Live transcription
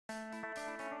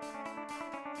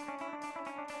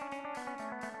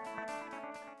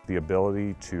the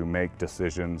ability to make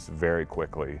decisions very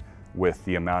quickly with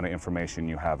the amount of information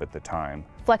you have at the time.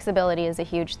 Flexibility is a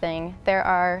huge thing. There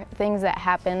are things that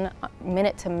happen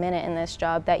minute to minute in this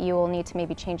job that you will need to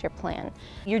maybe change your plan.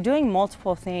 You're doing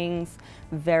multiple things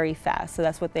very fast, so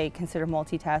that's what they consider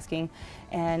multitasking,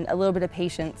 and a little bit of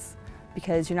patience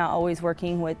because you're not always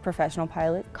working with professional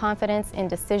pilots. Confidence in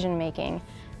decision making.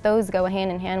 Those go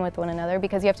hand in hand with one another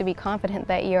because you have to be confident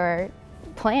that your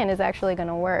plan is actually going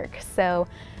to work. So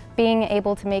being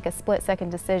able to make a split-second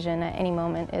decision at any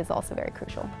moment is also very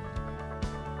crucial.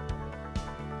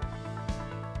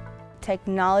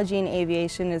 Technology in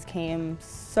aviation has came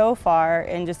so far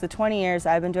in just the 20 years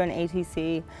I've been doing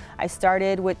ATC. I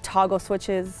started with toggle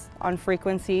switches on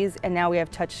frequencies, and now we have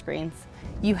touch screens.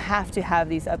 You have to have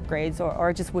these upgrades or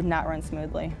it just would not run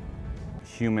smoothly.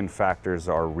 Human factors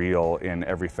are real in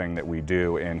everything that we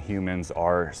do, and humans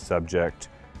are subject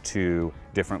to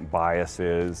different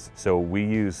biases. So we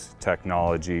use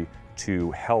technology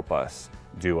to help us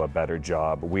do a better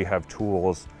job. We have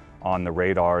tools on the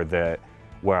radar that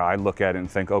where I look at it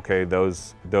and think, okay,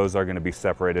 those are going to be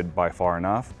separated by far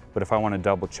enough. But if I want to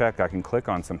double check, I can click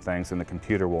on some things and the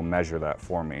computer will measure that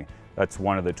for me. That's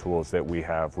one of the tools that we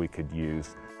could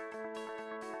use.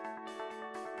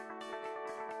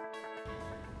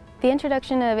 The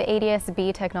introduction of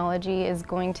ADS-B technology is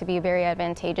going to be very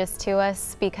advantageous to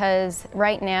us because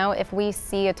right now if we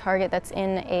see a target that's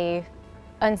in an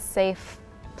unsafe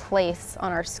place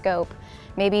on our scope,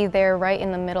 maybe they're right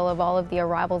in the middle of all of the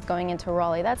arrivals going into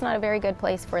Raleigh. That's not a very good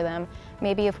place for them.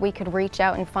 Maybe if we could reach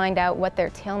out and find out what their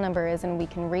tail number is and we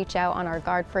can reach out on our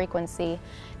guard frequency,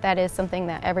 that is something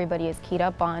that everybody is keyed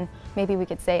up on. Maybe we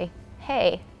could say,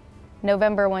 hey,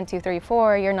 November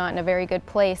 1234, you're not in a very good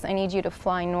place. I need you to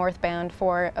fly northbound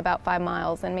for about 5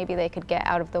 miles, and maybe they could get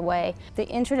out of the way. The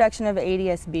introduction of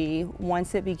ADS-B,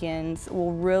 once it begins,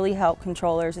 will really help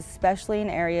controllers, especially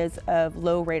in areas of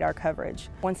low radar coverage.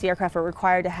 Once the aircraft are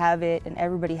required to have it and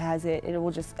everybody has it,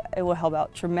 it will help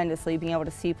out tremendously being able to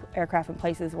see aircraft in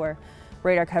places where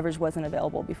radar coverage wasn't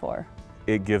available before.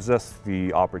 It gives us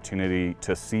the opportunity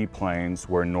to see planes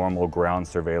where normal ground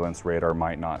surveillance radar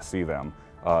might not see them.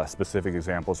 Specific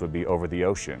examples would be over the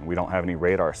ocean. We don't have any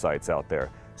radar sites out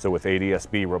there. So with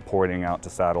ADS-B reporting out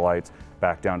to satellites,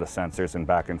 back down to sensors and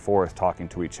back and forth talking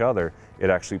to each other,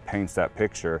 it actually paints that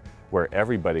picture where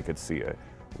everybody could see it.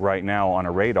 Right now on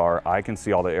a radar, I can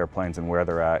see all the airplanes and where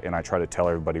they're at, and I try to tell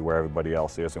everybody where everybody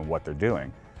else is and what they're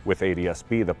doing. With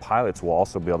ADS-B, the pilots will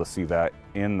also be able to see that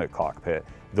in the cockpit.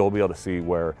 They'll be able to see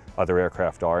where other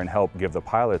aircraft are and help give the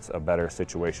pilots a better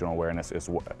situational awareness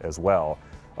as well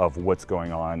of what's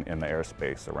going on in the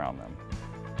airspace around them.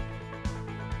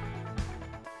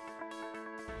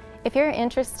 If you're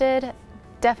interested,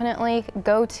 definitely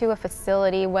go to a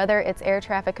facility, whether it's air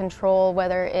traffic control,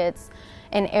 whether it's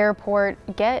an airport,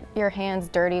 get your hands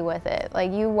dirty with it.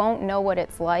 Like, you won't know what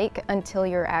it's like until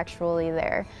you're actually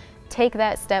there. Take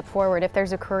that step forward. If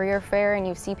there's a career fair and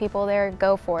you see people there,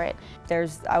 go for it.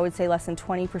 There's, I would say, less than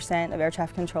 20% of air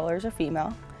traffic controllers are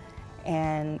female,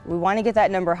 and we want to get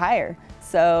that number higher.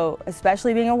 So,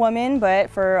 especially being a woman, but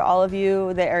for all of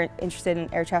you that are interested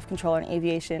in air traffic control and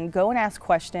aviation, go and ask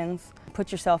questions,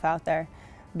 put yourself out there,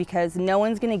 because no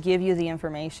one's going to give you the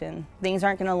information. Things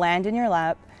aren't going to land in your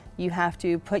lap. You have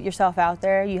to put yourself out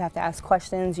there, you have to ask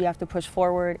questions, you have to push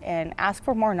forward and ask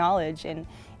for more knowledge and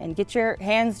get your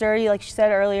hands dirty, like she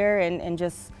said earlier, and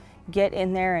just get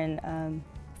in there and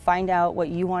find out what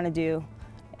you want to do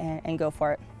and go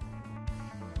for it.